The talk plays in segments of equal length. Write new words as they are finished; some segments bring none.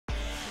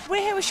We're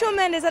here with Shawn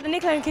Mendes at the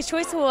Nickelodeon Kids'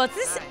 Choice Awards.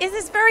 Is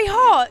this very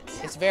hot?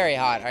 It's very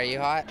hot. Are you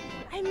hot?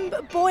 I'm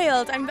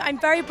boiled. I'm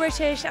very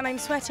British and I'm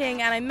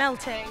sweating and I'm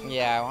melting.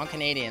 Yeah, well, I'm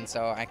Canadian,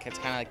 so it's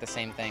kind of like the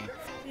same thing.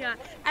 Yeah,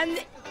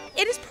 and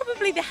it is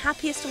probably the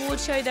happiest award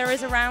show there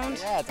is around.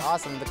 Yeah, it's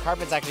awesome. The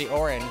carpet's actually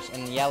orange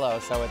and yellow,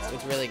 so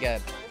it's really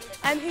good.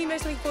 And who are you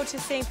most looking forward to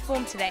seeing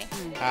perform today?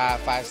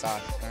 5 Sauce.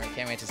 I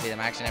can't wait to see them.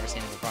 I've actually never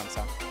seen them perform,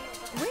 so.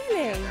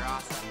 Really? They're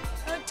awesome.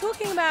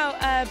 Talking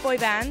about boy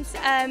bands,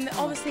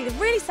 obviously the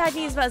really sad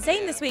news about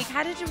Zayn this week.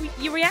 How did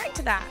you react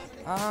to that?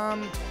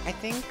 I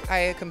think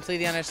I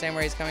completely understand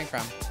where he's coming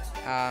from.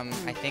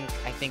 I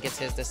think it's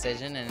his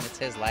decision and it's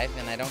his life,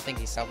 and I don't think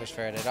he's selfish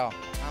for it at all.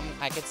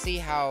 I could see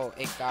how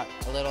it got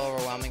a little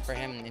overwhelming for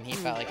him, and he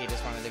felt like he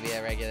just wanted to be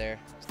a regular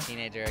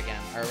teenager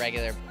again, or a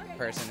regular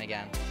person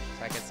again.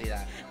 So I could see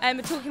that.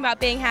 Talking about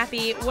being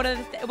happy, what are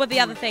the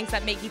other things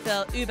that make you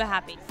feel uber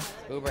happy?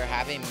 Uber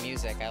happy?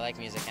 Music. I like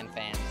music and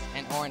fans.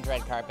 And orange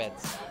red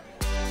carpets.